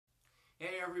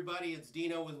Hey everybody, it's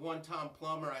Dino with One Tom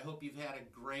Plumber. I hope you've had a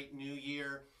great new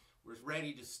year. We're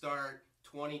ready to start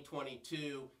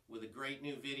 2022 with a great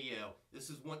new video.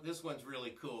 This one's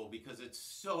really cool because it's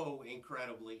so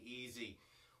incredibly easy.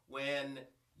 When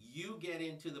you get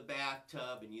into the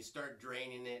bathtub and you start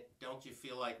draining it, don't you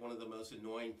feel like one of the most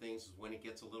annoying things is when it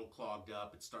gets a little clogged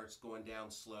up, it starts going down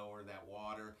slower, that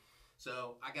water.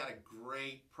 So I got a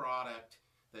great product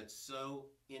that's so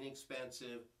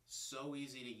inexpensive, so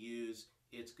easy to use.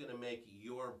 It's going to make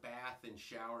your bath and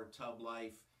shower tub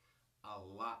life a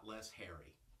lot less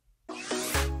hairy.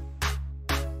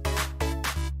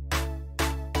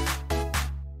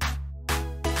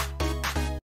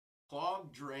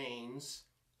 Clogged drains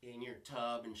in your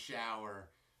tub and shower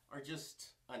are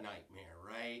just a nightmare,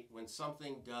 right? When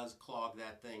something does clog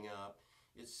that thing up,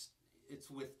 it's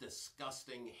with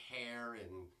disgusting hair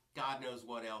and God knows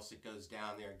what else. It goes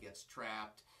down there, gets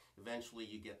trapped. Eventually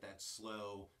you get that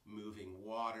slow moving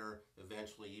water.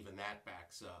 Eventually even that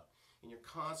backs up. And you're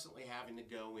constantly having to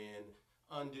go in,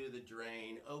 undo the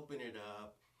drain, open it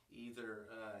up, either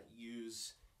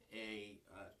use a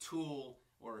tool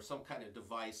or some kind of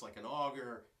device like an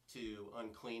auger to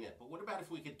unclean it. But what about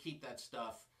if we could keep that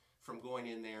stuff from going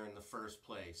in there in the first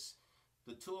place?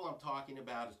 The tool I'm talking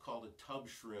about is called a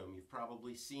Tubshroom. You've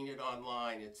probably seen it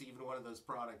online. It's even one of those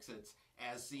products that's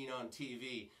as seen on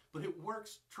TV. But it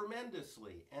works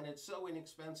tremendously, and it's so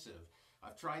inexpensive.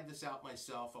 I've tried this out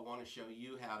myself. I want to show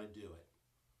you how to do it.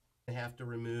 I have to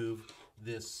remove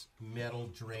this metal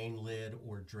drain lid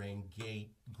or drain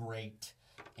grate,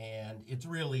 and it's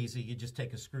real easy. You just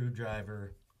take a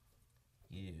screwdriver,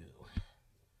 you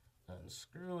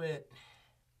unscrew it,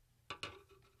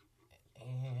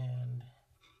 and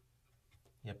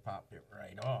you pop it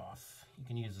right off. You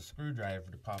can use a screwdriver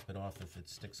to pop it off if it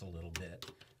sticks a little bit,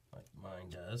 like mine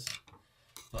does.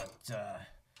 But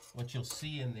what you'll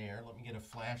see in there, let me get a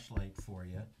flashlight for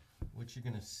you. What you're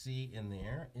going to see in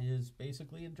there is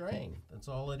basically a drain. That's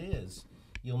all it is.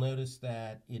 You'll notice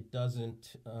that it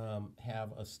doesn't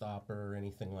have a stopper or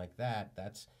anything like that.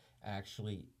 That's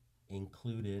actually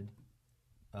included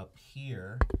up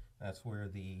here. That's where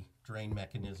the drain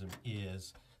mechanism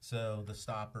is. So the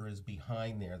stopper is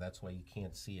behind there. That's why you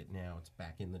can't see it now. It's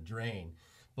back in the drain.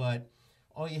 But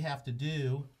all you have to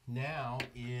do now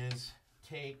is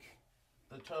take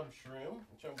the Tubshroom,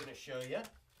 which I'm going to show you.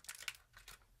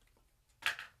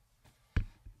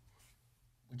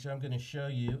 Which I'm going to show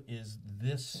you is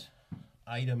this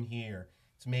item here.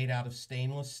 It's made out of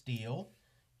stainless steel.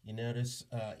 You notice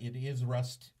it is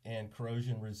rust and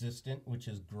corrosion resistant, which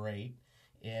is great.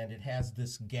 And it has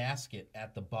this gasket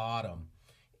at the bottom.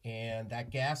 And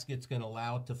that gasket's going to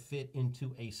allow it to fit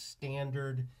into a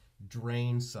standard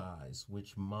drain size,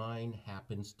 which mine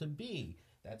happens to be.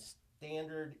 That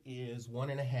standard is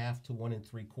 1.5 to 1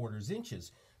 3/4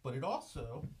 inches. But it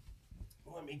also,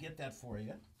 let me get that for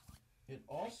you, it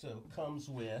also comes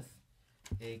with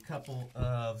a couple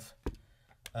of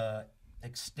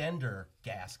extender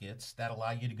gaskets that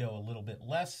allow you to go a little bit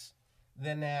less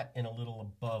than that and a little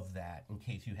above that in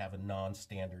case you have a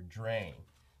non-standard drain.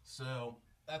 So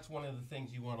that's one of the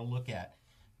things you want to look at.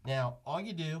 Now all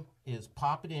you do is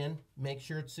pop it in, make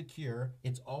sure it's secure.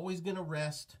 It's always going to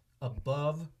rest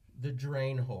above the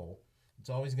drain hole. It's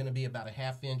always going to be about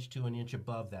 1/2 inch to 1 inch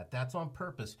above that. That's on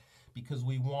purpose because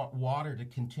we want water to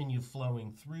continue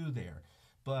flowing through there.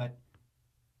 But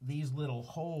these little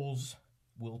holes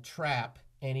will trap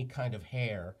any kind of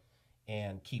hair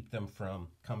and keep them from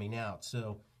coming out.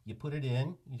 So you put it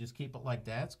in, you just keep it like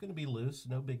that. It's going to be loose,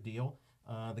 no big deal.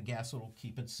 The gasket will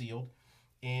keep it sealed.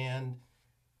 And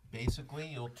basically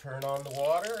you'll turn on the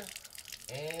water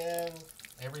and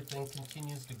everything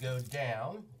continues to go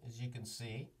down, as you can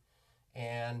see.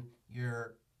 And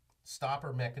your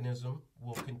stopper mechanism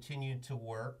will continue to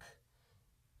work,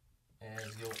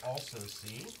 as you'll also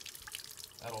see.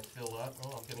 That'll fill up.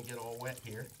 Oh, I'm going to get all wet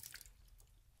here.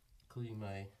 Including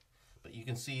my... But you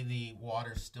can see the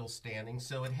water's still standing.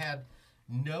 So it had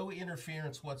no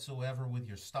interference whatsoever with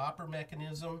your stopper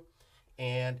mechanism.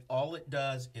 And all it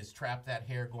does is trap that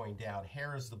hair going down.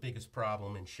 Hair is the biggest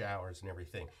problem in showers and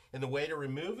everything. And the way to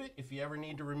remove it, if you ever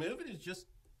need to remove it, is just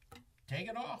take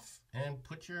it off and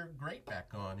put your grate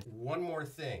back on. One more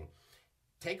thing.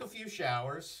 Take a few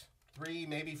showers, 3,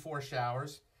 maybe 4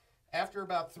 showers. After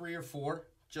about 3 or 4,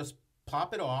 just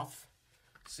pop it off.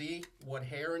 See what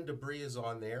hair and debris is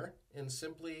on there and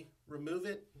simply remove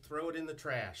it, throw it in the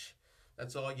trash.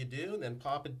 That's all you do, and then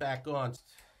pop it back on.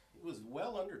 It was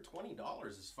well under $20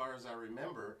 as far as I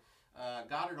remember.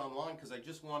 Got it online because I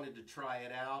just wanted to try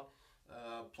it out.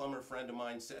 A plumber friend of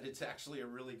mine said it's actually a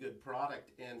really good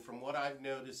product, and from what I've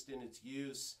noticed in its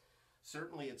use,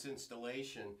 Certainly its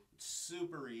installation, it's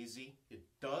super easy. It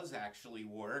does actually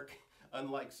work,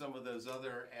 unlike some of those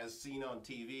other as seen on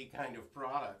TV kind of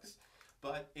products.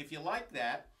 But if you like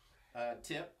that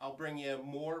tip, I'll bring you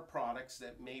more products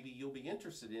that maybe you'll be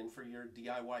interested in for your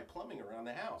DIY plumbing around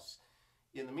the house.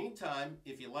 In the meantime,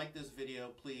 if you like this video,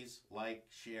 please like,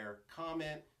 share,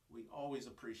 comment. We always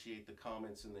appreciate the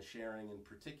comments and the sharing in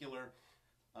particular.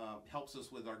 Helps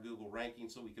us with our Google ranking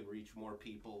so we can reach more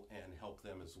people and help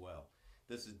them as well.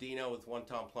 This is Dino with One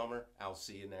Tom Plumber. I'll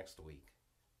see you next week.